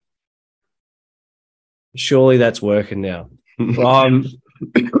Surely that's working now. Well, I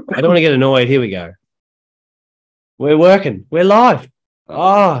don't want to get annoyed. Here we go. We're working. We're live.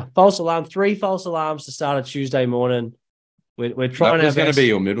 False alarm. 3 false alarms to start a Tuesday morning. We're trying. That was going to be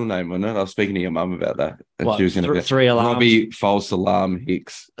your middle name, wasn't it? I was speaking to your mum about that. And what, she was going to be 3 alarms. I'll be false alarm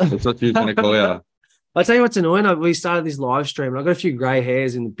Hicks. That's what she was going to call you. I'll tell you what's annoying. We started this live stream and I've got a few grey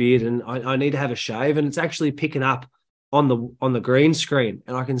hairs in the beard and I need to have a shave, and it's actually picking up on the green screen,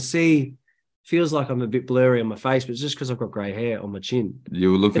 and I can see. Feels like I'm a bit blurry on my face, but it's just because I've got grey hair on my chin.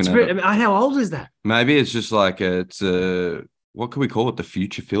 You were looking at it. How old is that? Maybe it's just like what can we call it? The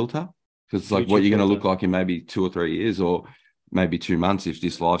future filter? Because it's like what you're going to look like in maybe 2 or 3 years, or maybe 2 months if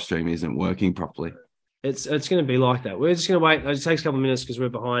this live stream isn't working properly. It's going to be like that. We're just going to wait. It takes a couple of minutes because we're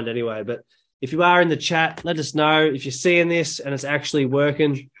behind anyway. But if you are in the chat, let us know if you're seeing this and it's actually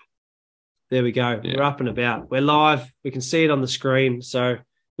working. There we go. Yeah. We're up and about. We're live. We can see it on the screen. So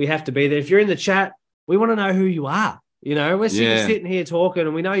we have to be there. If you're in the chat, we want to know who you are. You know, we're sitting here talking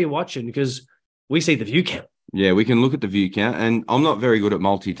and we know you're watching because we see the view count. Yeah, we can look at the view count, and I'm not very good at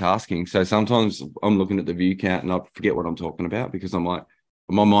multitasking. So sometimes I'm looking at the view count and I forget what I'm talking about because I'm like,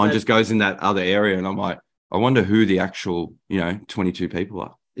 my mind just goes in that other area and I'm like, I wonder who the actual, 22 people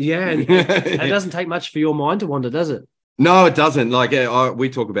are. Yeah, and it doesn't take much for your mind to wander, does it? No, it doesn't. Like we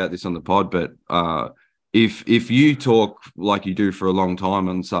talk about this on the pod, but if you talk like you do for a long time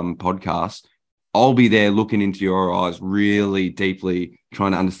on some podcasts, I'll be there looking into your eyes really deeply,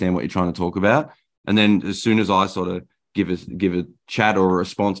 trying to understand what you're trying to talk about. And then as soon as I sort of give a chat or a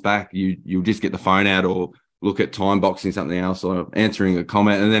response back, you'll just get the phone out or look at time boxing something else or answering a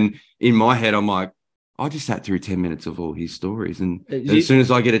comment. And then in my head, I'm like, I just sat through 10 minutes of all his stories. And as soon as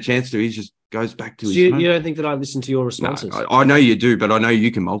I get a chance to, he just goes back to his phone. You don't think that I listen to your responses? No, I know you do, but I know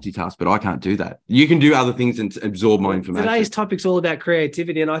you can multitask, but I can't do that. You can do other things and absorb my information. Today's topic's all about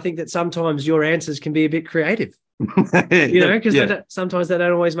creativity, and I think that sometimes your answers can be a bit creative. Because sometimes they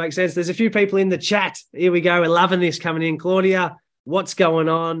don't always make sense. There's a few people in the chat. Here we go. We're loving this coming in. Claudia, what's going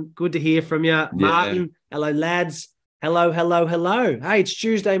on? Good to hear from you. Martin, hello, lads. Hello. Hey, it's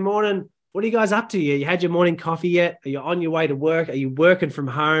Tuesday morning. What are you guys up to? You had your morning coffee yet? Are you on your way to work? Are you working from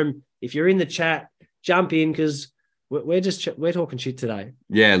home? If you're in the chat, jump in because we're talking shit today.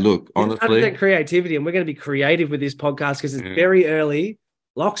 Yeah, look, honestly, creativity, and we're going to be creative with this podcast because it's very early.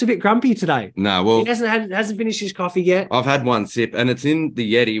 Locke's a bit grumpy today. No, well, he hasn't finished his coffee yet. I've had one sip, and it's in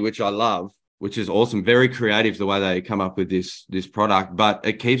the Yeti, which I love, which is awesome. Very creative the way they come up with this product, but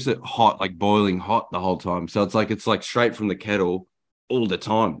it keeps it hot, like boiling hot the whole time. So it's like straight from the kettle all the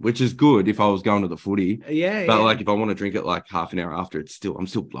time, which is good if I was going to the footy. But like if I want to drink it like half an hour after, I'm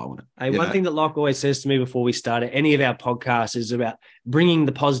still blowing it. Hey, one thing that Locke always says to me before we start any of our podcasts is about bringing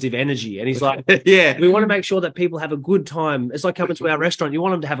the positive energy. And he's like, we want to make sure that people have a good time. It's like coming to our restaurant. You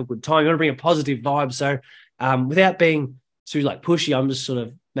want them to have a good time. You want to bring a positive vibe. So without being too like pushy, I'm just sort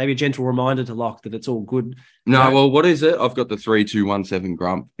of maybe a gentle reminder to Locke that it's all good. No, well, what is it? I've got the 3217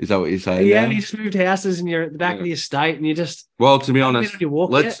 grump. Is that what you're saying? Yeah, you just moved houses and you're at the back of the estate and you just... Well, to be honest,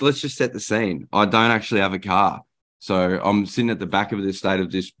 let's just set the scene. I don't actually have a car. So I'm sitting at the back of the estate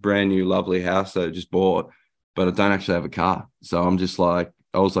of this brand new lovely house that I just bought, but I don't actually have a car. So I'm just like,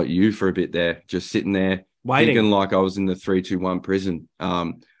 I was like you for a bit there, just sitting there, waiting. Thinking like I was in the 321 prison.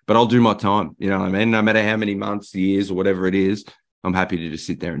 But I'll do my time. You know what I mean? No matter how many months, years or whatever it is, I'm happy to just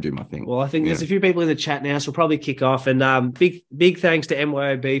sit there and do my thing. Well, I think there's a few people in the chat now, so we'll probably kick off. And big thanks to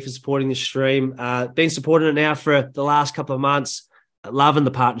MYOB for supporting the stream. Been supporting it now for the last couple of months. Loving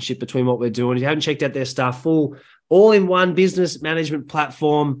the partnership between what we're doing. If you haven't checked out their stuff, full all-in-one business management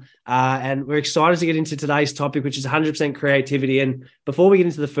platform. And we're excited to get into today's topic, which is 100% creativity. And before we get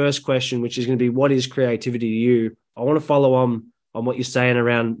into the first question, which is going to be, what is creativity to you? I want to follow on what you're saying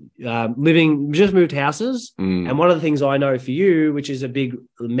around just moved houses. And one of the things I know for you, which is a big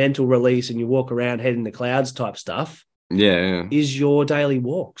mental release and you walk around head in the clouds type stuff, is your daily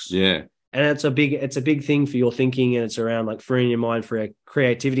walks. Yeah. And it's a big thing for your thinking, and it's around like freeing your mind for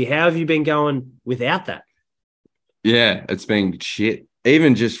creativity. How have you been going without that? Yeah, it's been shit.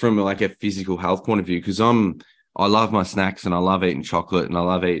 Even just from like a physical health point of view, because I love my snacks and I love eating chocolate and I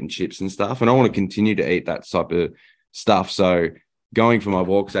love eating chips and stuff. And I want to continue to eat that type of stuff. So going for my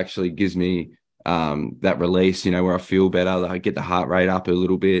walks actually gives me that release, where I feel better, that I get the heart rate up a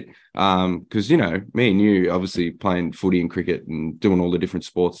little bit. Because, me and you obviously playing footy and cricket and doing all the different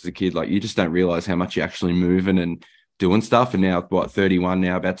sports as a kid, like you just don't realize how much you're actually moving and doing stuff. And now, 31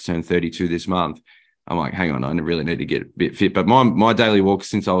 now, about to turn 32 this month. I'm like, hang on, I really need to get a bit fit. But my daily walk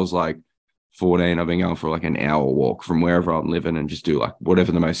since I was like 14, I've been going for like an hour walk from wherever I'm living and just do like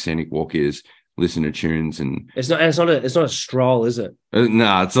whatever the most scenic walk is. listen to tunes and It's not a stroll, is it?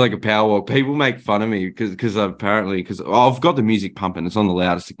 no, it's like a power walk. People make fun of me because I've got the music pumping. It's on the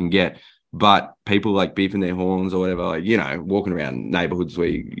loudest it can get, but people like beeping their horns or whatever, like, you know, walking around neighborhoods where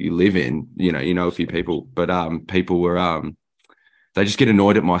you live in, you know a few people, but people were they just get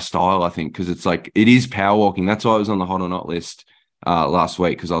annoyed at my style, I think, because it's like it is power walking. That's why I was on the hot or not list last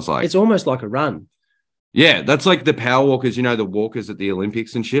week, because I was like, it's almost like a run. Yeah, that's like the power walkers, you know, the walkers at the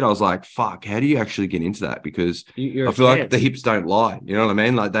Olympics and shit. I was like, fuck, how do you actually get into that? Because I feel like the hips don't lie. You know what I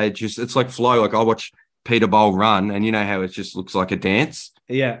mean? Like it's like flow. Like I watch Peter Bowl run and you know how it just looks like a dance?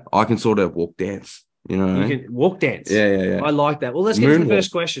 Yeah. I can sort of walk dance. You know what I mean? Can walk dance. Yeah. I like that. Well, let's get to the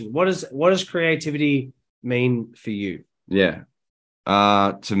first question. What does creativity mean for you? Yeah.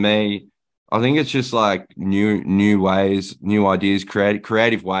 To me, I think it's just like new ways, new ideas,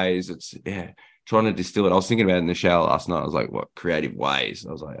 creative ways. It's trying to distill it. I was thinking about it in the shower last night. I was like, what creative ways?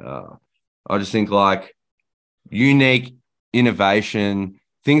 I was like, I just think like unique innovation,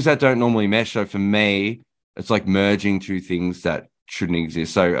 things that don't normally mesh. So for me, it's like merging two things that shouldn't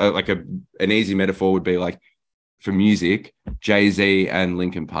exist. So like an easy metaphor would be like for music, Jay-Z and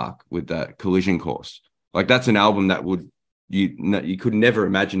Linkin Park with that Collision Course. Like that's an album that you could never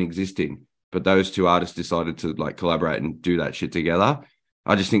imagine existing, but those two artists decided to like collaborate and do that shit together.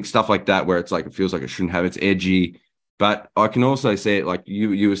 I just think stuff like that, where it's like, it feels like it shouldn't have, it's edgy, but I can also see it like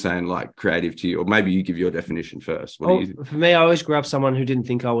you were saying, like creative to you, or maybe you give your definition first. What do you think? For me, I always grew up someone who didn't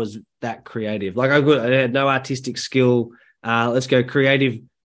think I was that creative. Like I had no artistic skill. Let's go creative,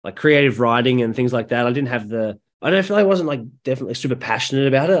 like creative writing and things like that. I don't feel like I wasn't like definitely super passionate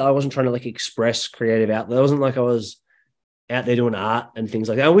about it. I wasn't trying to like express creative outlet. It wasn't like I was out there doing art and things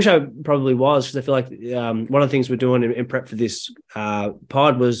like that. I wish I probably was, because I feel like one of the things we're doing in prep for this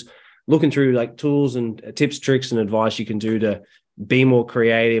pod was looking through like tools and tips, tricks, and advice you can do to be more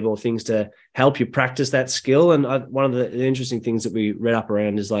creative, or things to help you practice that skill. And one of the interesting things that we read up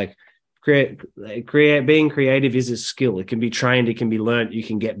around is like being creative is a skill. It can be trained, it can be learned, you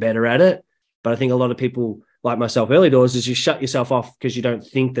can get better at it. But I think a lot of people like myself early doors is you shut yourself off because you don't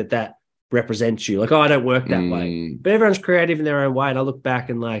think that represents you. Like, I don't work that way. But everyone's creative in their own way. And I look back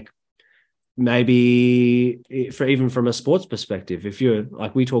and like, maybe even from a sports perspective, if you're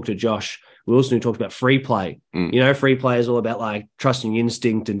like, we talked to Josh Wilson, who talked about free play. You know, free play is all about like trusting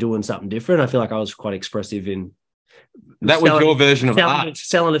instinct and doing something different. I feel like I was quite expressive in that was your version of art.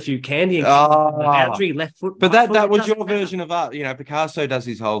 Selling a few candy and left foot. But that was your version of art. You know, Picasso does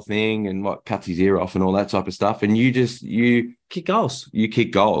his whole thing and cuts his ear off and all that type of stuff. And you kick goals. You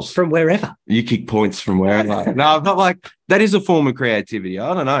kick goals from wherever. You kick points from wherever. No, I'm not like that is a form of creativity.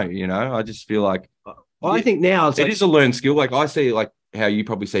 I don't know. You know, I just feel like I think now it is a learned skill. Like I see, like how you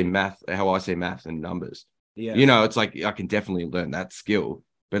probably see math, how I see math and numbers. Yeah. You know, it's like I can definitely learn that skill,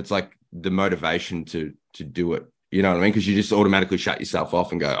 but it's like the motivation to do it. You know what I mean? Because you just automatically shut yourself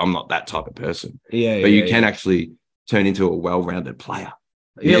off and go, I'm not that type of person. Yeah. But you can actually turn into a well-rounded player.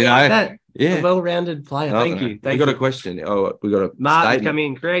 Yeah, you know? like that. Yeah. A well-rounded player. Thank you. We got a question. Oh, we got a Martin come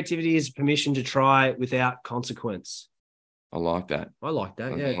in. Creativity is permission to try without consequence. I like that. Yeah. I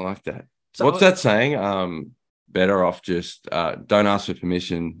like that. So what's that saying? Better off just don't ask for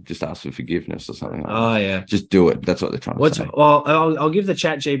permission, just ask for forgiveness or something like that. Yeah. Just do it. That's what they're trying to say. Well, I'll give the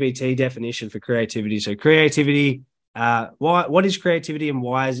ChatGPT definition for creativity. So creativity, what is creativity and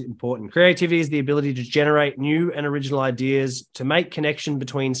why is it important? Creativity is the ability to generate new and original ideas, to make connection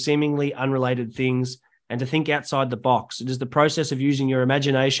between seemingly unrelated things, and to think outside the box. It is the process of using your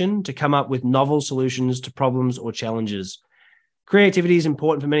imagination to come up with novel solutions to problems or challenges. Creativity is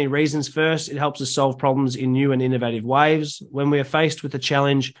important for many reasons. First, it helps us solve problems in new and innovative ways. When we are faced with a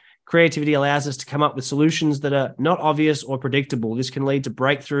challenge, creativity allows us to come up with solutions that are not obvious or predictable. This can lead to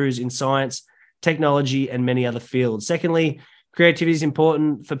breakthroughs in science, technology, and many other fields. Secondly, creativity is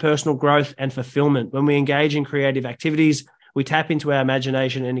important for personal growth and fulfillment. When we engage in creative activities, we tap into our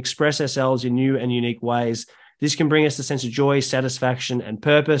imagination and express ourselves in new and unique ways. This can bring us a sense of joy, satisfaction, and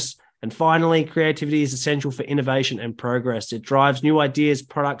purpose. And finally, creativity is essential for innovation and progress. It drives new ideas,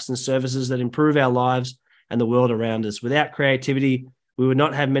 products, and services that improve our lives and the world around us. Without creativity, we would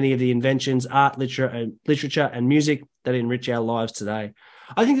not have many of the inventions, art, literature, and music that enrich our lives today.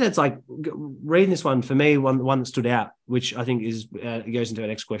 I think that's like reading this one for me, one that stood out, which I think is goes into our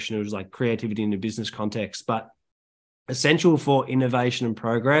next question. It was like creativity in a business context, but essential for innovation and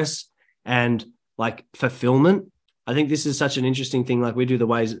progress and like fulfillment. I think this is such an interesting thing. Like we do the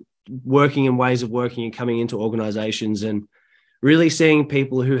ways of working and coming into organizations and really seeing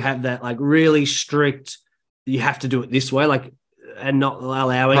people who have that like really strict, you have to do it this way, like, and not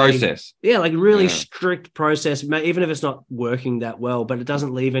allowing process. Like really strict process, even if it's not working that well, but it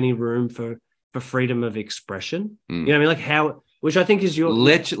doesn't leave any room for for freedom of expression. Mm. You know what I mean? Like how, which I think is your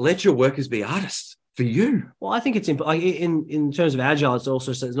let your workers be artists for you. Well, I think it's like in terms of agile, it's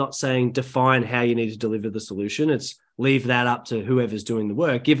also it's not saying define how you need to deliver the solution. It's leave that up to whoever's doing the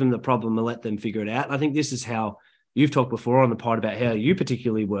work, give them the problem and let them figure it out. And I think this is how you've talked before on the pod about how you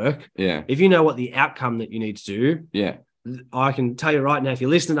particularly work. Yeah. If you know what the outcome that you need to do, yeah, I can tell you right now, if you're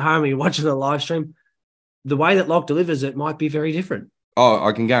listening at home and you're watching the live stream, the way that Locke delivers it might be very different. Oh,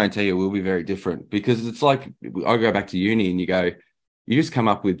 I can guarantee it will be very different, because it's like I go back to uni and you just come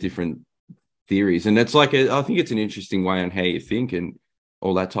up with different theories, and it's like I think it's an interesting way on how you think and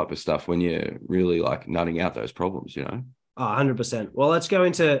all that type of stuff when you're really like nutting out those problems, you know. 100%. Well, let's go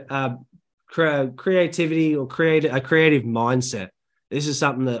into creativity or a creative mindset. This is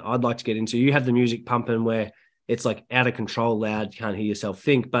something that I'd like to get into. You have the music pumping where it's like out of control, loud, you can't hear yourself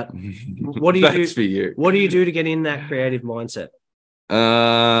think. But what do you do? For you. What do you do to get in that creative mindset?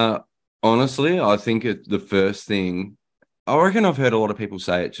 Honestly, I think the first thing, I reckon I've heard a lot of people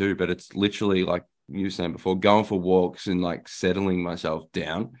say it too, but it's literally like you were saying before, going for walks and like settling myself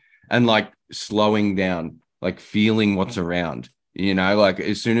down and like slowing down, like feeling what's around, you know, like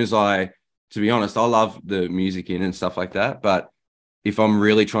as soon as to be honest, I love the music in and stuff like that. But if I'm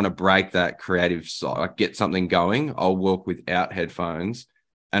really trying to break that creative side, like get something going, I'll walk without headphones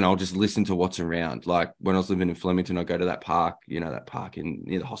and I'll just listen to what's around. Like when I was living in Flemington, I go to that park, you know, that park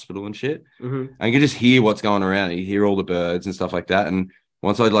near the hospital and shit. Mm-hmm. And you can just hear what's going around. You hear all the birds and stuff like that. And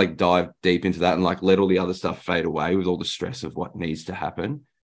once I like dive deep into that and like let all the other stuff fade away with all the stress of what needs to happen,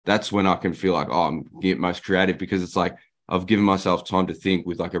 that's when I can feel like, oh, I'm getting most creative, because it's like I've given myself time to think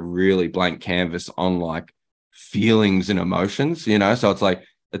with like a really blank canvas on like feelings and emotions, you know. So it's like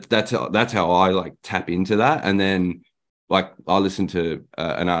that's how I like tap into that. And then like I listen to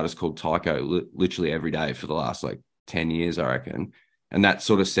an artist called Tycho literally every day for the last like 10 years, I reckon. And that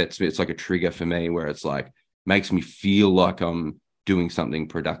sort of sets me, it's like a trigger for me where it's like makes me feel like I'm doing something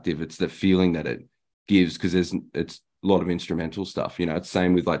productive. It's the feeling that it gives, because it's a lot of instrumental stuff, you know. It's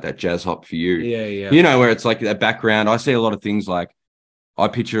same with like that jazz hop for you. Yeah. You know, where it's like that background. I see a lot of things like I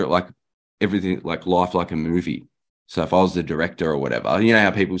picture it like everything, like life like a movie. So if I was the director or whatever, you know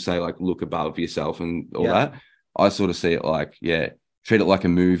how people say like look above yourself and all that. I sort of see it like, treat it like a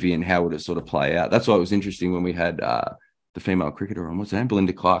movie, and how would it sort of play out. That's why it was interesting when we had the female cricketer on, what's her name,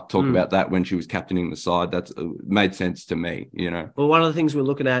 Belinda Clark, talk about that when she was captaining the side. That's made sense to me, you know. Well, one of the things we're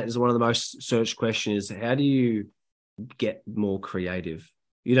looking at is one of the most searched questions is how do you get more creative?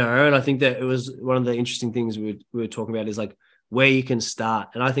 You know, and I think that it was one of the interesting things we were talking about is like where you can start.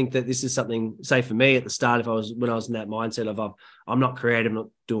 And I think that this is something, say for me at the start, when I was in that mindset of I'm not creative, I'm not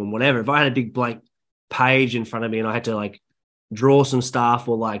doing whatever. If I had a big blank page in front of me and I had to like draw some stuff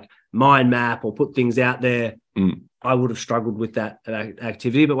or like mind map or put things out there, I would have struggled with that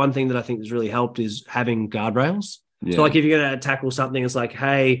activity. But one thing that I think has really helped is having guardrails. Yeah. So like if you're going to tackle something, it's like,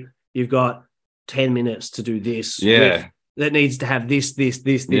 hey, you've got 10 minutes to do this. Yeah. That needs to have this,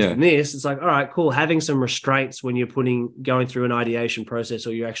 and this. It's like, all right, cool. Having some restraints when you're going through an ideation process,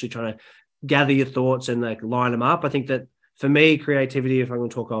 or you're actually trying to gather your thoughts and like line them up. I think that for me, creativity, if I'm going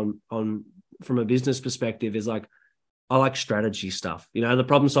to talk on from a business perspective, is like, I like strategy stuff. You know, the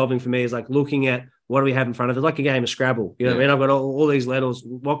problem solving for me is like looking at what do we have in front of us, like a game of Scrabble. You know what I mean? I've got all these letters.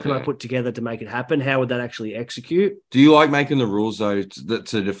 What can I put together to make it happen? How would that actually execute? Do you like making the rules though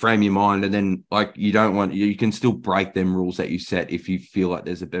to frame your mind, and then like you can still break them rules that you set if you feel like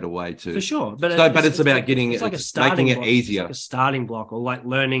there's a better way to? For sure, but it's about like, getting it, like making it easier. It's like a starting block, or like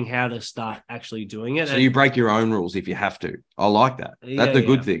learning how to start actually doing it. So you break your own rules if you have to. I like that. That's a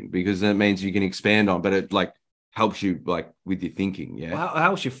good thing, because that means you can expand on. But it like helps you like with your thinking. Yeah. Well, how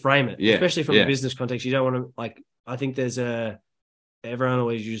helps you frame it, especially from a business context. You don't want to like, I think everyone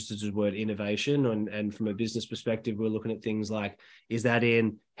always uses the word innovation, and from a business perspective, we're looking at things like, is that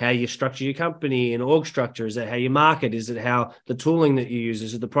in how you structure your company and org structure? Is that how you market? Is it how the tooling that you use?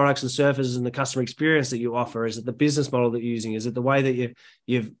 Is it the products and services and the customer experience that you offer? Is it the business model that you're using? Is it the way that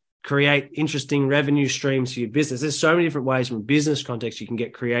you create interesting revenue streams for your business? There's so many different ways from a business context you can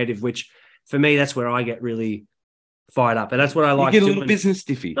get creative, which for me, that's where I get really fired up. And that's what I like. You get a little business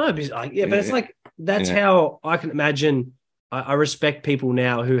stiffy. No, but it's like, that's how I can imagine. I respect people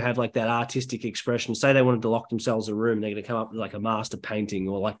now who have like that artistic expression. Say they wanted to lock themselves in a room, they're going to come up with like a master painting,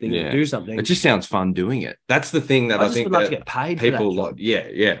 or like they're going to do something. It just sounds fun doing it. That's the thing that I think would love to get paid people for that like.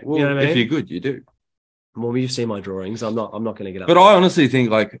 Yeah. Well, you know what I mean? If you're good, you do. Well, you've seen my drawings. I'm not going to get up. But I honestly think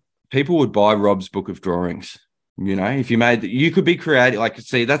like people would buy Rob's book of drawings. You know, if you made, you could be creative. Like,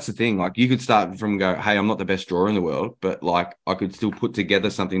 see, that's the thing. Like, you could start from go, hey, I'm not the best drawer in the world, but like, I could still put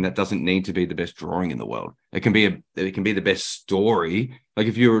together something that doesn't need to be the best drawing in the world. It can be the best story. Like,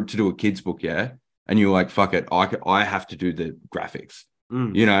 if you were to do a kid's book, yeah, and you're like, fuck it, I have to do the graphics,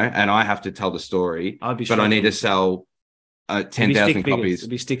 you know, and I have to tell the story, but I need to sell 10,000 copies. It'd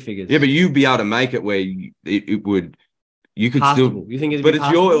be stick figures. Yeah, but you'd be able to make it where it would. You could still, you think but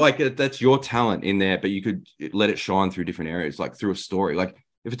it's your, like, that's your talent in there, but you could let it shine through different areas, like through a story. Like,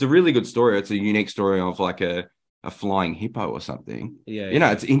 if it's a really good story, it's a unique story of like a flying hippo or something. Yeah. You know,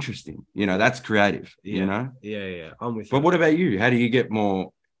 it's interesting. You know, that's creative, you know? Yeah. I'm with you. But what about you? How do you get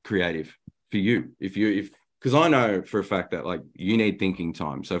more creative for you? Because I know for a fact that like you need thinking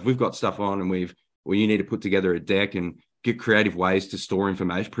time. So if we've got stuff on and you need to put together a deck and get creative ways to store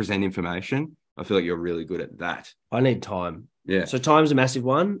information, present information, I feel like you're really good at that. I need time. Yeah. So time's a massive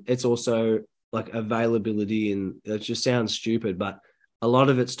one. It's also like availability, and it just sounds stupid, but a lot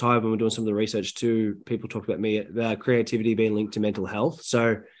of it's time. When we're doing some of the research too, people talk about creativity being linked to mental health.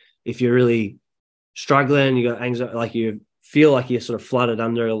 So if you're really struggling, you got anxiety, like you feel like you're sort of flooded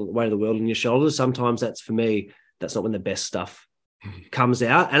under the weight of the world on your shoulders, sometimes that's, for me, that's not when the best stuff comes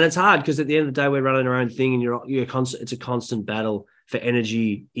out. And it's hard because at the end of the day, we're running our own thing, and it's a constant battle for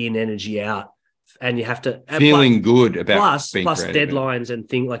energy in, energy out. And you have to feeling good about plus deadlines and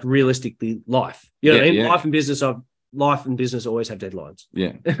things like realistically life. You know what I mean? Yeah. Life and business always have deadlines.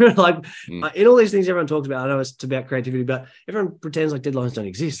 Yeah. In all these things everyone talks about, I know it's about creativity, but everyone pretends like deadlines don't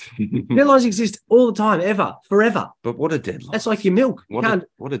exist. Deadlines exist all the time, forever. But what a deadline. That's like your milk. What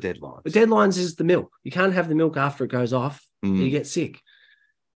a deadline. Deadlines is the milk. You can't have the milk after it goes off. You get sick.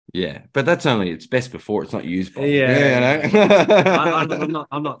 Yeah, but that's only, it's best before it's not used by. Yeah,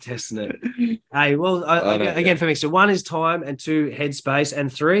 I'm not testing it. Hey, well, again, for me, so 1 is time, and 2, headspace,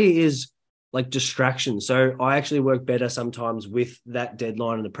 and 3 is like distraction. So I actually work better sometimes with that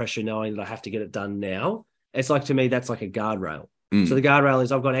deadline and the pressure, knowing that I have to get it done now. It's like, to me, that's like a guardrail. So the guardrail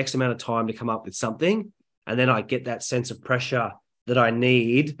is I've got X amount of time to come up with something, and then I get that sense of pressure that I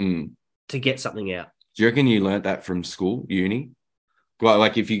need to get something out. Do you reckon you learned that from school, uni?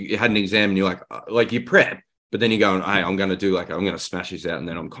 Like if you had an exam and you're like you prep, but then you go, hey, I'm going to smash this out, and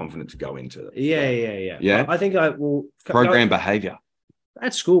then I'm confident to go into it. Yeah. I think I will. Program behavior.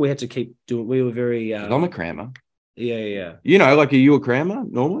 At school, we had to keep doing, we were very. I'm a crammer. Yeah. You know, like, are you a crammer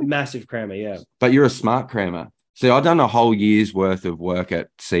normally? Massive crammer, yeah. But you're a smart crammer. See, I've done a whole year's worth of work at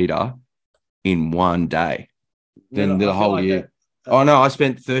Cedar in one day. Then the whole year. I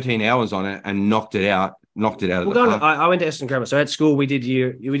spent 13 hours on it and knocked it out of the park. I went to Essendon Grammar. So at school, we did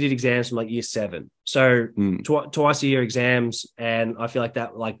exams from like year 7. So twice a year exams. And I feel like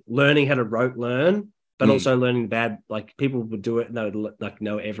that, like learning how to rote learn, but also learning bad, like people would do it and they would like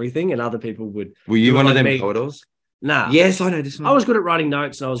know everything, and other people would. Were you one of them coders? Nah. Yes, I know this one. I was good at writing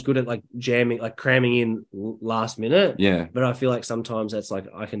notes, and I was good at like jamming, like cramming in last minute. Yeah. But I feel like sometimes that's like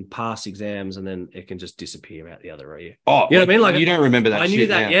I can pass exams and then it can just disappear out the other ear. Oh, you know what I mean? Like, you don't remember that. I knew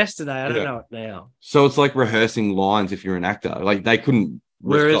that now. yesterday. I don't know it now. So it's like rehearsing lines if you're an actor. Like they couldn't.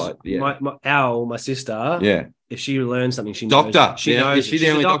 Whereas my sister, if she learns something, she knows. Doctor. She knows. Is she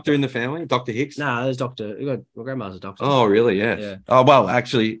the only doctor in the family? Dr. Hicks? Nah, there's doctor. My grandma's a doctor. Oh, really? Yeah. Oh, well,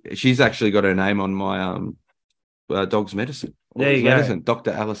 actually, she's actually got her name on my dog's medicine. There you go.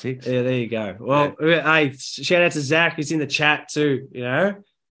 Dr. Alice Hicks. Yeah, there you go. Well, hey, shout out to Zach, who's in the chat too, you know?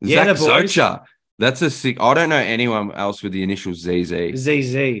 Zach Zocha. That's a sick. I don't know anyone else with the initial ZZ.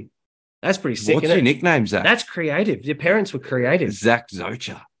 ZZ. That's pretty sick. What's your nickname, Zach? That's creative. Your parents were creative. Zach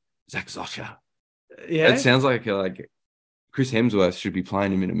Zocha. Zach Zocha. Yeah. It sounds like Chris Hemsworth should be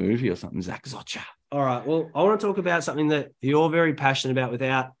playing him in a movie or something. Zach Zocha. All right. Well, I want to talk about something that you're very passionate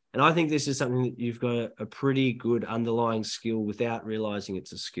about and I think this is something that you've got a pretty good underlying skill without realizing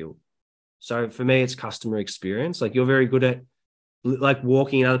it's a skill. So for me, it's customer experience. Like you're very good at like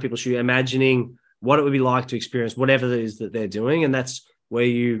walking in other people's shoes, imagining what it would be like to experience whatever it is that they're doing. And that's where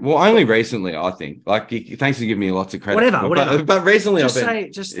you... Well, only recently, I think. Like, thanks for giving me lots of credit. Whatever. But recently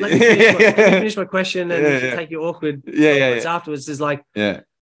just let me finish my question and take your awkward afterwards. Is like...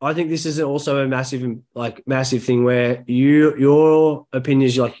 I think this is also a massive thing where your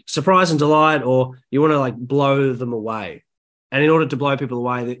opinions, you're like surprise and delight, or you want to like blow them away. And in order to blow people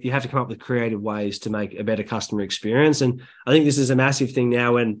away, that you have to come up with creative ways to make a better customer experience. And I think this is a massive thing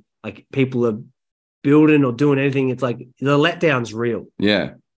now when like people are building or doing anything. It's like the letdown's real.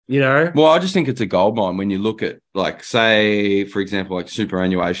 Yeah. You know? Well, I just think it's a gold mine when you look at like, say, for example, like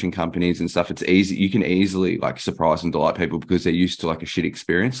superannuation companies and stuff. It's easy. You can easily like surprise and delight people because they're used to like a shit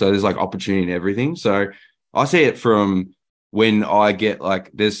experience. So there's like opportunity in everything. So I see it from when I get like,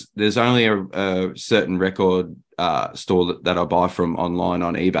 there's only a certain record store that I buy from online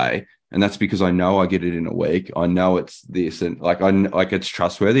on eBay. And that's because I know I get it in a week. I know it's this, and like it's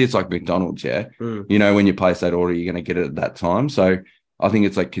trustworthy. It's like McDonald's, yeah. You know, when you place that order, you're going to get it at that time. So I think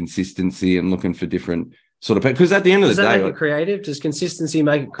it's like consistency and looking for different sort of, because at the end of the day, does that make like, it creative? Does consistency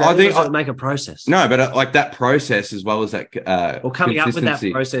make it creative? Or does it make a process? No, but like that process as well as that, or coming up with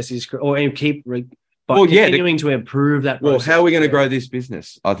that process is, or continuing to improve that process. Well, how are we going to grow this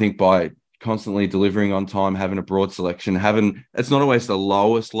business? I think by constantly delivering on time, having a broad selection, it's not always the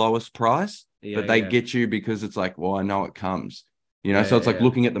lowest price, but they get you because it's like, well, I know it comes, you know, so it's like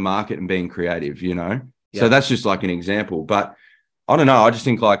looking at the market and being creative, you know, so that's just like an example. But I don't know. I just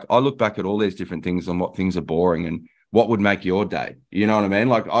think like I look back at all these different things and what things are boring and what would make your day. You know what I mean?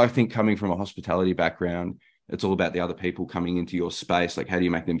 Like I think coming from a hospitality background, it's all about the other people coming into your space. Like how do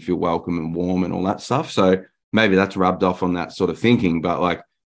you make them feel welcome and warm and all that stuff? So maybe that's rubbed off on that sort of thinking, but like,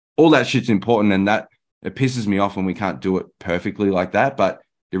 all that shit's important, and that it pisses me off when we can't do it perfectly like that. But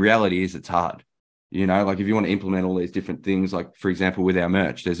the reality is it's hard, you know, like if you want to implement all these different things, like for example, with our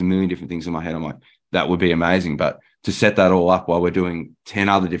merch, there's a million different things in my head. I'm like, that would be amazing. But to set that all up while we're doing 10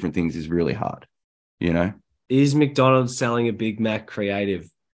 other different things is really hard, you know? Is McDonald's selling a Big Mac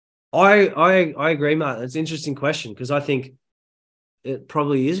creative? I agree, Mark. That's an interesting question because I think it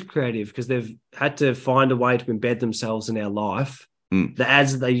probably is creative because they've had to find a way to embed themselves in our life. The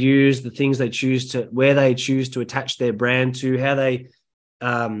ads that they use, the things they choose to, where they choose to attach their brand to, how they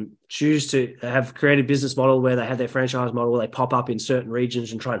choose to have creative business model where they have their franchise model where they pop up in certain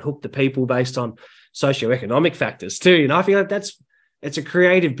regions and try and hook the people based on socioeconomic factors too. You know, I feel like it's a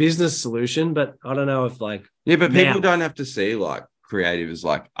creative business solution, but I don't know if like but people don't have to see like creative as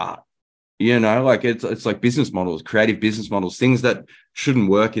like art. You know, like it's like business models, creative business models, things that shouldn't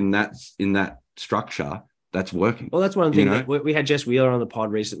work in that structure. That's working. Well, that's one thing that we had Jess Wheeler on the pod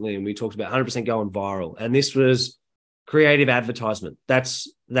recently, and we talked about 100% going viral. And this was creative advertisement. That's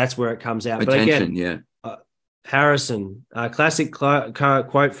where it comes out. Attention, but again, Harrison, classic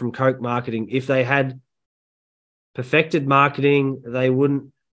quote from Coke Marketing: "If they had perfected marketing, they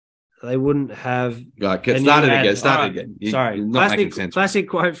wouldn't have." Start again. Sorry, classic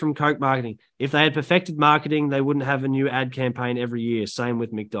quote from Coke Marketing: "If they had perfected marketing, they wouldn't have a new ad campaign every year." Same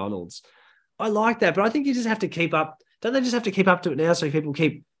with McDonald's. I like that, but I think you just have to keep up. Don't they just have to keep up to it now so people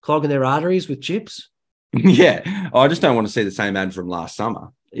keep clogging their arteries with chips? Yeah. I just don't want to see the same ad from last summer.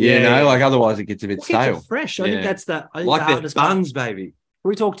 You know, like otherwise it gets a bit stale. Fresh. I think that's the hardest buns, baby.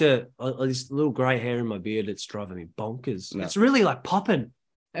 We talked to this little grey hair in my beard. It's driving me bonkers. No. It's really like popping.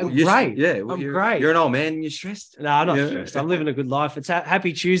 Great. Yeah. I'm great. You're an old man and you're stressed. No, I'm not stressed. I'm living a good life. It's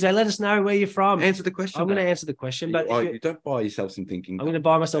Happy Tuesday. Let us know where you're from. Answer the question. I'm going to answer the question. But you don't buy yourself some thinking time. I'm going to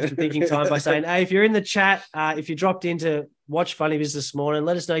buy myself some thinking time by saying, hey, if you're in the chat, if you dropped in to watch Funny Business this morning,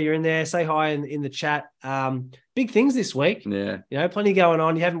 let us know you're in there. Say hi in the chat. Big things this week. Yeah. You know, plenty going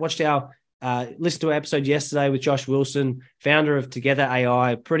on. You haven't watched our listened to an episode yesterday with Josh Wilson, founder of Together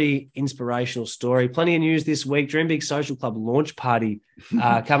AI. Pretty inspirational story. Plenty of news this week. Dream Big Social Club launch party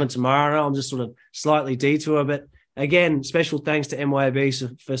coming tomorrow. I'm just sort of slightly detour, but again, special thanks to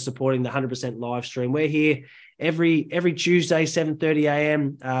MYOB for supporting the 100% live stream. We're here every Tuesday, 7:30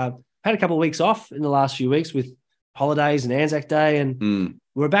 a.m. Had a couple of weeks off in the last few weeks with holidays and Anzac Day, and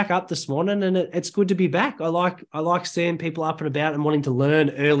we're back up this morning, and it's good to be back. I like seeing people up and about and wanting to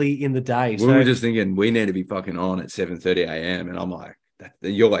learn early in the day. We were just thinking we need to be fucking on at 7:30 a.m. and I'm like,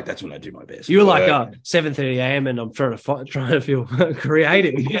 you're like, that's when I do my best. You're like 7:30 a.m. and I'm trying to feel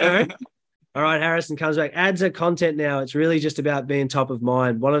creative. You know? All right, Harrison comes back. Ads are content now. It's really just about being top of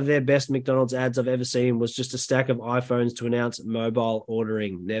mind. One of their best McDonald's ads I've ever seen was just a stack of iPhones to announce mobile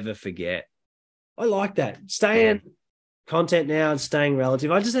ordering. Never forget. I like that. Staying content now and staying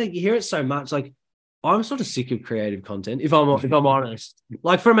relative. I just think you hear it so much. Like I'm sort of sick of creative content, if I'm honest.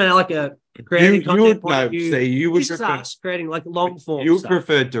 Like from a creative content point of view, you would prefer creating like long form. You would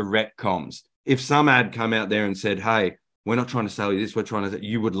prefer direct comms. If some ad come out there and said, "Hey, we're not trying to sell you this, we're trying to,"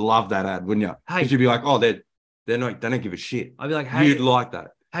 you would love that ad, wouldn't you? Because you'd be like, "Oh, they don't give a shit." I'd be like, "Hey, you'd like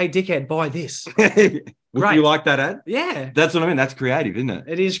that." Hey, dickhead, buy this. Would you like that ad? Yeah, that's what I mean. That's creative, isn't it?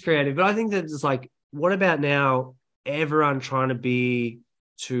 It is creative, but I think that it's like, what about now? Everyone trying to be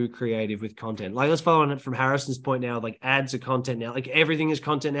too creative with content. Like let's follow on it from Harrison's point now. Like ads are content now. Like everything is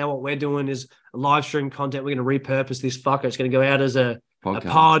content now. What we're doing is live stream content. We're going to repurpose this fucker. It's going to go out as a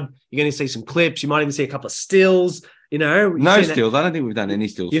pod. You're going to see some clips. You might even see a couple of stills. You know, no stills. I don't think we've done any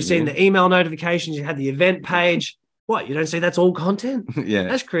stills. You've seen the email notifications. You had the event page. What, you don't see that's all content? Yeah,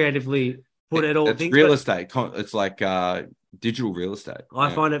 that's creatively put it all. It's real estate. It's like digital real estate. I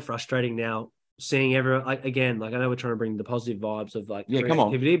find it frustrating now. Seeing everyone, like I know we're trying to bring the positive vibes of like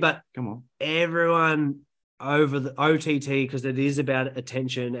creativity, but everyone over the OTT because it is about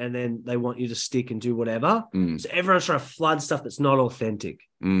attention, and then they want you to stick and do whatever. So everyone's trying to flood stuff that's not authentic.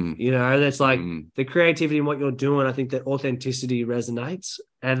 You know, that's like the creativity in what you're doing. I think that authenticity resonates,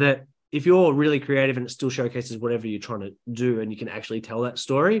 and that if you're really creative and it still showcases whatever you're trying to do and you can actually tell that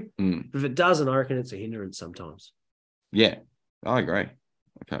story. But if it doesn't, I reckon it's a hindrance sometimes. Yeah, I agree.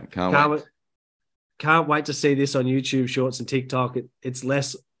 Okay, can't wait to see this on YouTube Shorts and TikTok. It's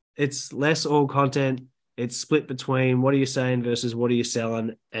less all content. It's split between what are you saying versus what are you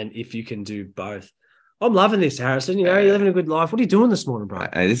selling, and if you can do both. I'm loving this, Harrison. You know, you're living a good life. What are you doing this morning, bro?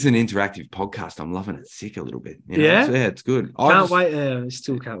 This is an interactive podcast. I'm loving it. Sick a little bit. You know? Yeah? So, yeah, it's good. Can't wait.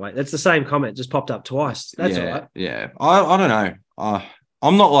 Still can't wait. That's the same comment. Just popped up twice. That's all right. Yeah. I don't know.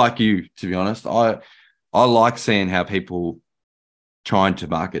 I'm not like you, to be honest. I like seeing how people trying to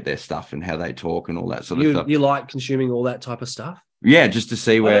market their stuff and how they talk and all that sort of stuff. You like consuming all that type of stuff? Yeah, just to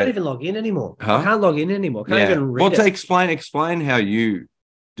see where... I don't even log in anymore. Huh? I can't log in anymore. I can't even read it. Explain how you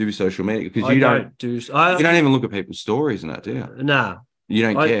do social media, because you don't even look at people's stories and that, do you? Nah. You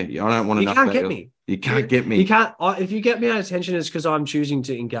don't care. I don't want to know. You can't get me. You can't get me. You can't. If you get me on attention, it's because I'm choosing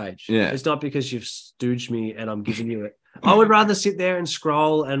to engage. Yeah. It's not because you've stooged me and I'm giving you it. I would rather sit there and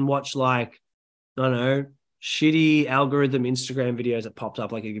scroll and watch, like, I don't know, shitty algorithm Instagram videos that popped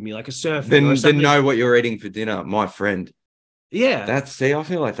up, like it give me like a surf. Then know what you're eating for dinner, my friend. Yeah. I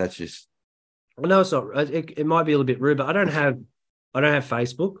feel like that's just... No, it's not. It might be a little bit rude, but I don't have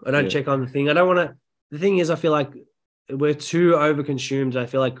Facebook. I don't check on the thing. I don't want to... The thing is, I feel like we're too over-consumed. I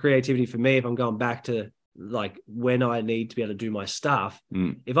feel like creativity for me, if I'm going back to like when I need to be able to do my stuff,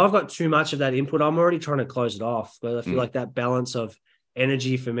 if I've got too much of that input, I'm already trying to close it off. But I feel like that balance of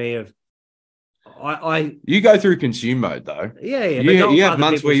energy for me of... You go through consume mode though. Yeah. You have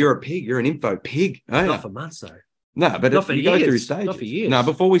months where you're a pig. You're an info pig. Not for months though. No, but not for you years. go through stages. Not for years. No,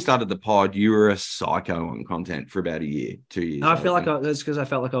 before we started the pod, you were a psycho on content for about a year, 2 years. No, I feel like that's because I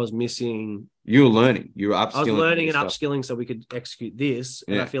felt like I was missing. You were learning. You were upskilling. I was learning and upskilling so we could execute this.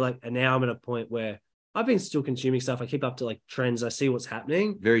 And I feel like, and now I'm at a point where I've been still consuming stuff. I keep up to like trends. I see what's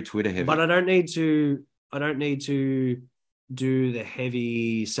happening. Very Twitter heavy. But I don't need to do the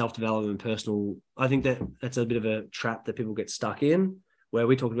heavy self-development personal. I think that's a bit of a trap that people get stuck in, where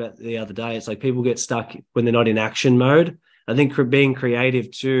we talked about the other day. It's like people get stuck when they're not in action mode. I think being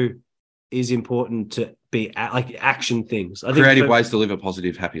creative too is important to be like action things. I think creative ways to live a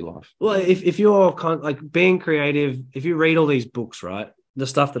positive, happy life. Well, if you're like being creative, if you read all these books, right? The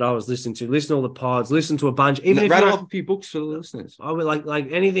stuff that I was listening to, listen to all the pods, listen to a bunch. Even if rattle off a few books for the listeners. I would like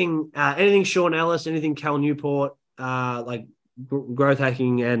anything Sean Ellis, anything Cal Newport, like growth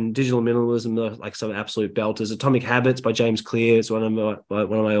hacking and digital minimalism, like some absolute belters. Atomic Habits by James Clear is one of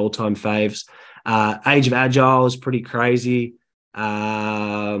my all-time faves. Age of Agile is pretty crazy.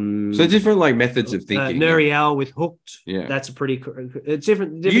 So different like methods of thinking. Nouriel with Hooked. Yeah, that's a pretty. It's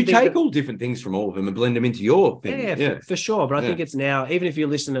different. You take all different things from all of them and blend them into your thing. Yeah. For sure. But I think it's now, even if you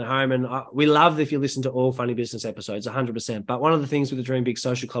listen at home, and we love if you listen to all Funny Business episodes, 100%. But one of the things with the Dream Big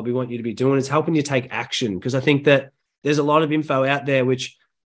Social Club we want you to be doing is helping you take action, because I think that there's a lot of info out there, which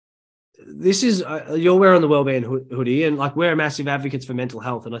this is, you're wearing the Wellbeing hoodie, and like we're massive advocates for mental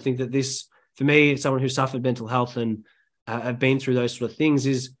health. And I think that this, for me, someone who suffered mental health and have been through those sort of things,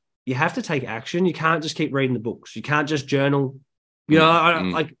 is you have to take action. You can't just keep reading the books. You can't just journal. You know,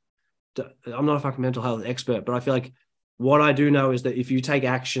 I'm not a fucking mental health expert, but I feel like what I do know is that if you take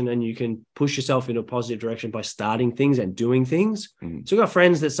action and you can push yourself in a positive direction by starting things and doing things. So we've got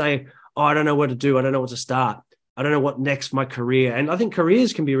friends that say, oh, I don't know what to do. I don't know what to start. I don't know what next for my career. And I think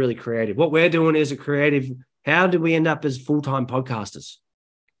careers can be really creative. What we're doing is a creative. How did we end up as full-time podcasters?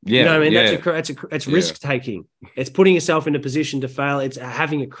 Yeah, you know what I mean? It's risk taking. It's putting yourself in a position to fail. It's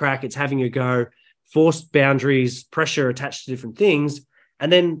having a crack. It's having a go. Forced boundaries, pressure attached to different things,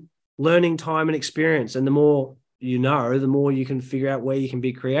 and then learning time and experience. And the more you know, the more you can figure out where you can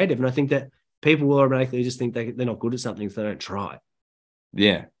be creative. And I think that people will automatically just think they're not good at something if they don't try.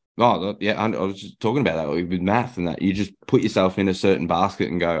 Yeah. Oh, yeah. I was just talking about that with math and that. You just put yourself in a certain basket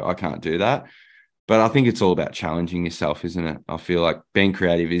and go, I can't do that. But I think it's all about challenging yourself, isn't it? I feel like being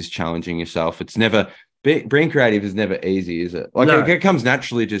creative is challenging yourself. It's never, being creative is never easy, is it? Like it comes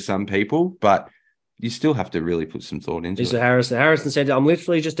naturally to some people, but you still have to really put some thought into it. Harrison said, I'm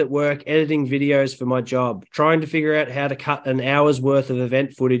literally just at work editing videos for my job, trying to figure out how to cut an hour's worth of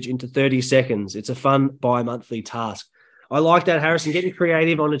event footage into 30 seconds. It's a fun bi-monthly task. I like that, Harrison. Getting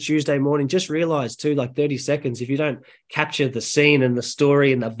creative on a Tuesday morning. Just realize too, like 30 seconds, if you don't capture the scene and the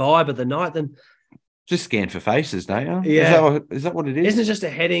story and the vibe of the night, then just scan for faces, don't you? Yeah. Is that what it is? Isn't it just a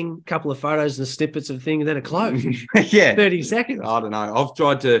heading, couple of photos and snippets of things, then a close? Yeah. 30 seconds. I don't know.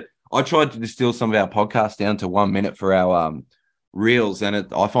 I tried to distill some of our podcasts down to 1 minute for our reels, and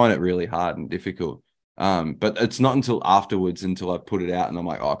I find it really hard and difficult. But it's not until afterwards, until I put it out and I'm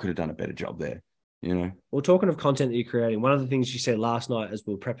like, oh, I could have done a better job there, you know? Well, talking of content that you're creating, one of the things you said last night as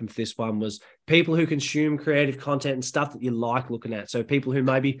we were prepping for this one was people who consume creative content and stuff that you like looking at. So people who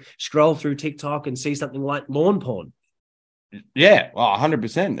maybe scroll through TikTok and see something like lawn porn. Yeah, well,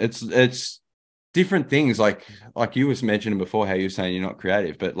 100%. It's different things, like you was mentioning before, how you're saying you're not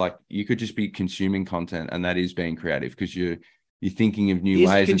creative, but like you could just be consuming content, and that is being creative because you're thinking of new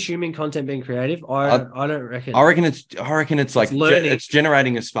ways. Consuming content being creative? I don't reckon. I reckon it's like learning. It's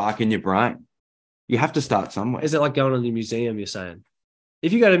generating a spark in your brain. You have to start somewhere. Is it like going to the museum? You're saying,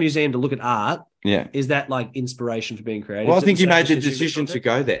 if you go to a museum to look at art, yeah, is that like inspiration for being creative? Well, I think you made the decision to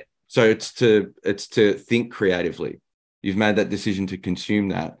go there, so it's to think creatively. You've made that decision to consume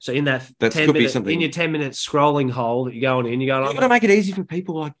that. So in that could be something in your 10-minute scrolling hole that you're going in, you're got to make it easy for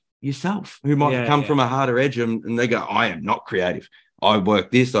people like yourself who might come from a harder edge and they go, I am not creative. I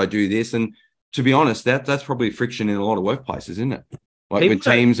work this, I do this. And to be honest, that's probably friction in a lot of workplaces, isn't it? Like people with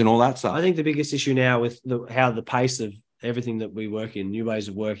teams and all that stuff. I think the biggest issue now with how the pace of everything that we work in, new ways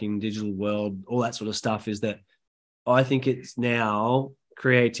of working, digital world, all that sort of stuff, is that I think it's now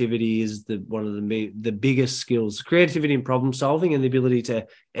creativity is one of the biggest skills. Creativity and problem solving and the ability to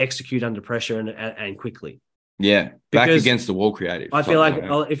execute under pressure and quickly. Yeah, back against the wall creative. I feel like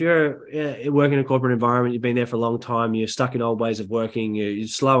if you're working in a corporate environment, you've been there for a long time, you're stuck in old ways of working, you're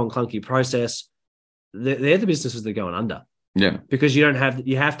slow and clunky process, they're the businesses that are going under. Yeah. Because you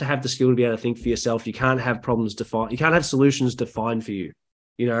have to have the skill to be able to think for yourself. You can't have problems defined. You can't have solutions defined for you,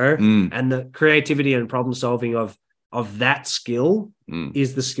 you know? And the creativity and problem solving of that skill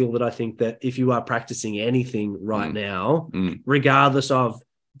is the skill that I think that if you are practicing anything right now, regardless of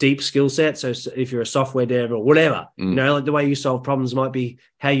deep skill set. So if you're a software dev or whatever, you know, like the way you solve problems might be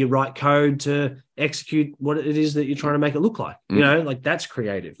how you write code to execute what it is that you're trying to make it look like, you know, like that's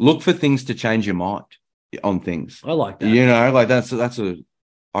creative. Look for things to change your mind on things. I like that. You know, like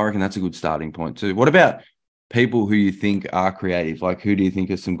I reckon that's a good starting point too. What about people who you think are creative? Like who do you think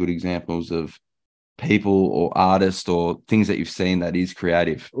are some good examples of people or artists or things that you've seen that is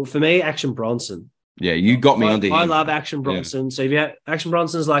creative? Well, for me, Action Bronson. Yeah, you got me onto him. I love Action Bronson. Yeah. So if you have, Action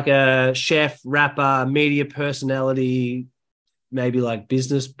Bronson's like a chef, rapper, media personality, maybe like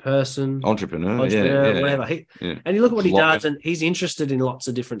business person, entrepreneur, whatever. And you look at what he does, and he's interested in lots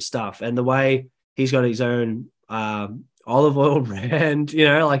of different stuff. And the way he's got his own olive oil brand, you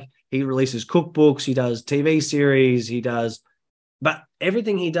know, like he releases cookbooks, he does TV series, but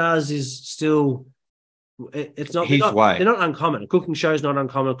everything he does is still. It's not his way. They're not uncommon. A cooking show's not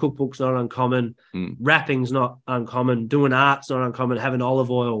uncommon. A cookbook's not uncommon. Rapping's not uncommon. Doing art's not uncommon. Having olive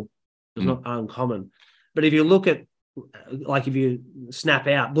oil is not uncommon. But if you look at, like, if you snap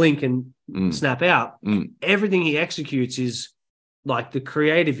out, blink and snap out, everything he executes is like the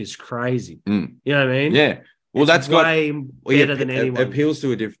creative is crazy. You know what I mean? Yeah. Well, that's way better than anyone. It appeals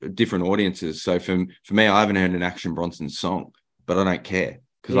to different audiences. So for me, I haven't heard an Action Bronson song, but I don't care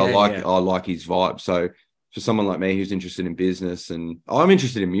because I like his vibe. So for someone like me who's interested in business, and I'm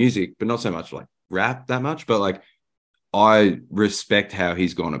interested in music, but not so much like rap that much, but like I respect how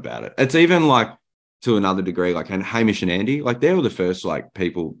he's gone about it. It's even like to another degree, like and Hamish and Andy, like they were the first like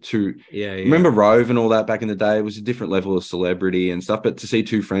people to remember Rove and all that back in the day. It was a different level of celebrity and stuff, but to see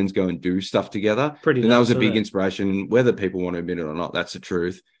two friends go and do stuff together, that was a big inspiration. Whether people want to admit it or not, that's the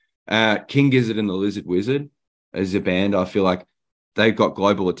truth. King Gizzard and the Lizard Wizard as a band, I feel like they got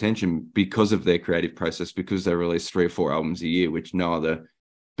global attention because of their creative process, because they release 3 or 4 albums a year, which no other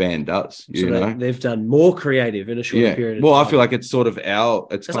band does. They've done more creative in a short period of time. I feel like it's sort of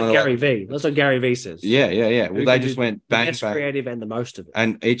it's kind like Gary V. That's what Gary V says. Yeah. Well, they just went bang, best bang. Creative and the most of it.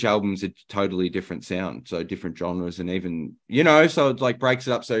 And each album's a totally different sound, so different genres, and even, you know, so it like breaks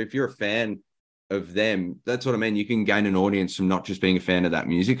it up. So if you're a fan of them, that's what I mean. You can gain an audience from not just being a fan of that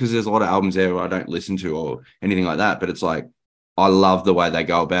music, because there's a lot of albums there where I don't listen to or anything like that, but it's like, I love the way they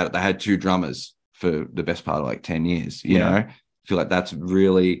go about it. They had 2 drummers for the best part of like 10 years, you know? I feel like that's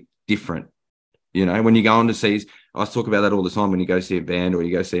really different. You know, when you go on to see, I talk about that all the time, when you go see a band or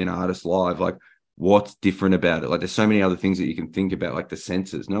you go see an artist live, like what's different about it? Like there's so many other things that you can think about, like the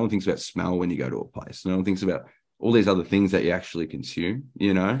senses. No one thinks about smell when you go to a place. No one thinks about all these other things that you actually consume,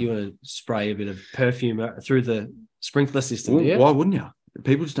 you know? You want to spray a bit of perfume through the sprinkler system. Well, why wouldn't you?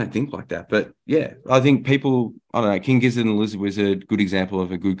 People just don't think like that. But yeah, I think people, I don't know, King Gizzard and the Lizard Wizard, good example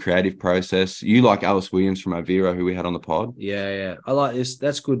of a good creative process. You like Alice Williams from Overo, who we had on the pod. Yeah. I like this.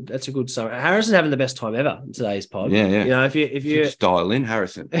 That's good. That's a good summary. Harrison's having the best time ever in today's pod. Yeah. You know, if you just dial in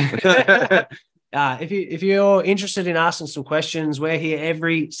Harrison. If you're interested in asking some questions, we're here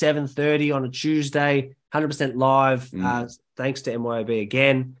every 7:30 on a Tuesday, 100% live. Thanks to MYOB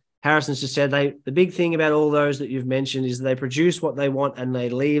again. Harrison's just said the big thing about all those that you've mentioned is they produce what they want and they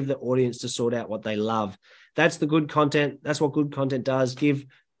leave the audience to sort out what they love. That's the good content. That's what good content does. Give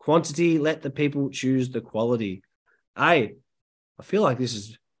quantity, let the people choose the quality. Hey, I feel like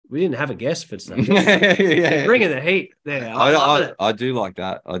we didn't have a guest for today. Yeah. Bringing the heat there. I do like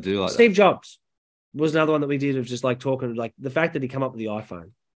that. I do like Steve Jobs was another one that we did of just like talking, like the fact that he come up with the iPhone.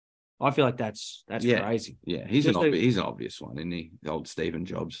 I feel like that's crazy. Yeah, he's an obvious one, isn't he? The old Stephen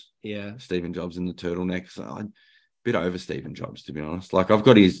Jobs. Yeah. Stephen Jobs in the turtleneck. So a bit over Stephen Jobs, to be honest. Like I've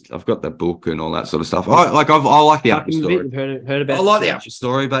got the book and all that sort of stuff. I like the Apple story. Heard about I like the Apple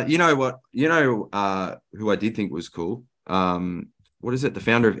story, but you know what? You know who I did think was cool? What is it? The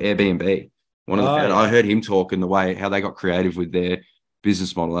founder of Airbnb. One of the founders. I heard him talk and the way how they got creative with their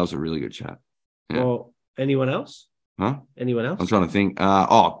business model. That was a really good chat. Yeah. Well, anyone else? Huh? Anyone else? I'm trying to think.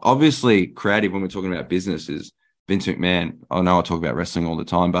 Obviously creative when we're talking about business is Vince McMahon. I know I talk about wrestling all the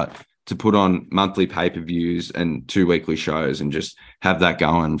time, but to put on monthly pay-per-views and 2 weekly shows and just have that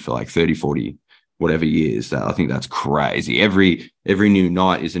going for like 30, 40, whatever years, I think that's crazy. Every new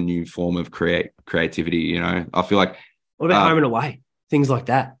night is a new form of creativity, you know? I feel like... What about Home and Away? Things like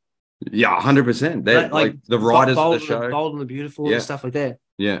that. Yeah, 100%. They're like the writers of the show. Bold and the Beautiful and stuff like that.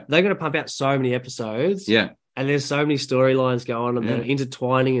 Yeah. They're going to pump out so many episodes. Yeah. And there's so many storylines going on and they're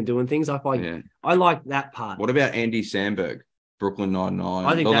intertwining and doing things. I like that part. What about Andy Samberg, Brooklyn Nine-Nine,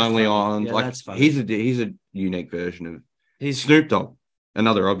 I think The that's Lonely funny. Island? Yeah, like that's funny. he's a unique version of Snoop Dogg.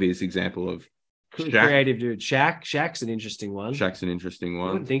 Another obvious example of creative dude. Shaq's an interesting one. Shaq's an interesting one.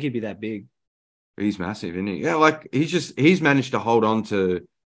 I wouldn't think he'd be that big. He's massive, isn't he? Yeah, like he's managed to hold on to,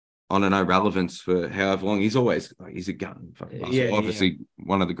 I don't know, relevance for however long. He's always he's a gun. Obviously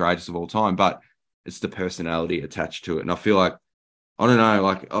one of the greatest of all time, but it's the personality attached to it. And I feel like, I don't know,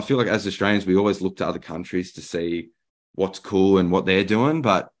 like I feel like as Australians, we always look to other countries to see what's cool and what they're doing.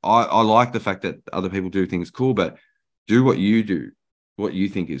 But I like the fact that other people do things cool, but do what you do, what you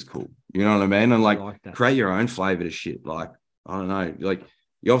think is cool. You know what I mean? And like create your own flavor to shit. Like, I don't know, like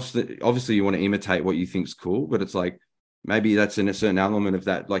you obviously you want to imitate what you think's cool, but it's like maybe that's in a certain element of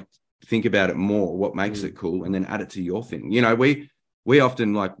that. Like think about it more, what makes it cool, and then add it to your thing. You know, we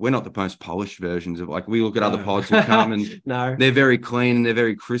often like, we're not the most polished versions of, like, we look at other pods who come and they're very clean and they're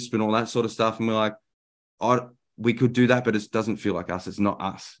very crisp and all that sort of stuff. And we're like, we could do that, but it doesn't feel like us. It's not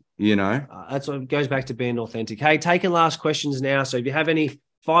us, you know? That's what goes back to being authentic. Hey, taking last questions now. So if you have any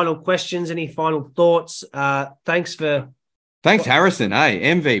final questions, any final thoughts, thanks Harrison. Hey,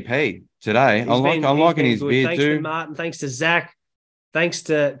 MVP today. I'm liking his beard thanks too. Thanks to Martin. Thanks to Zach. Thanks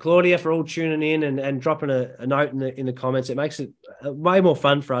to Claudia for all tuning in and dropping a note in the comments. It makes it way more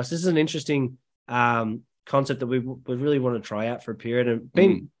fun for us. This is an interesting concept that we really want to try out for a period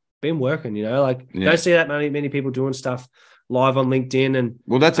and been working, you know, like don't see that many people doing stuff live on LinkedIn. And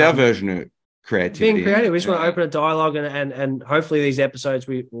well, that's our version of creativity. Being creative. We just want to open a dialogue and hopefully these episodes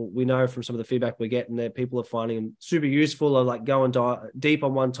we know from some of the feedback we're getting that people are finding them super useful or like going deep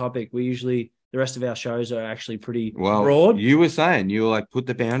on one topic. The rest of our shows are actually pretty broad. You were saying, you were like, put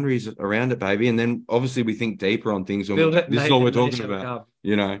the boundaries around it, baby. And then obviously we think deeper on things. This is all we're talking about.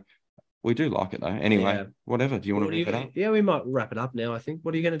 You know, we do like it though. Anyway, whatever. Do you want to wrap it up? Yeah, we might wrap it up now, I think.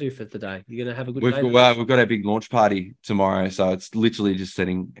 What are you going to do for today? You're going to have a good day? We've got our big launch party tomorrow. So it's literally just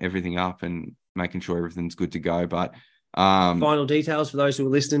setting everything up and making sure everything's good to go. But final details for those who are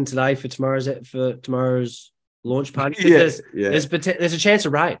listening today for tomorrow's launch party. There's a chance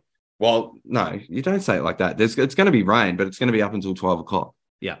of rain. Well, no, you don't say it like that. It's going to be rain, but it's going to be up until 12 o'clock.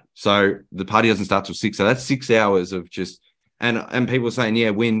 Yeah. So the party doesn't start till 6. So that's 6 hours of just, and people are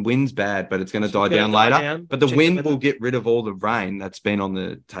saying, wind's bad, but it's going to die down later. But the wind will get rid of all the rain that's been on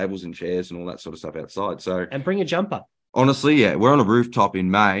the tables and chairs and all that sort of stuff outside. So and bring a jumper. Honestly, we're on a rooftop in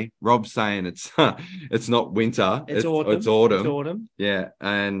May. Rob's saying it's not winter. It's autumn. It's autumn. Yeah.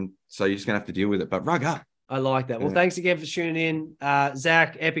 And so you're just going to have to deal with it, but rug up. I like that. Well, thanks again for tuning in.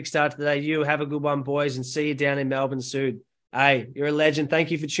 Zach, epic start today. You have a good one, boys, and see you down in Melbourne soon. Hey, you're a legend.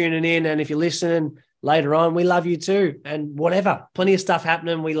 Thank you for tuning in. And if you're listening later on, we love you too. And whatever, plenty of stuff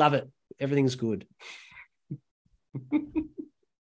happening. We love it. Everything's good.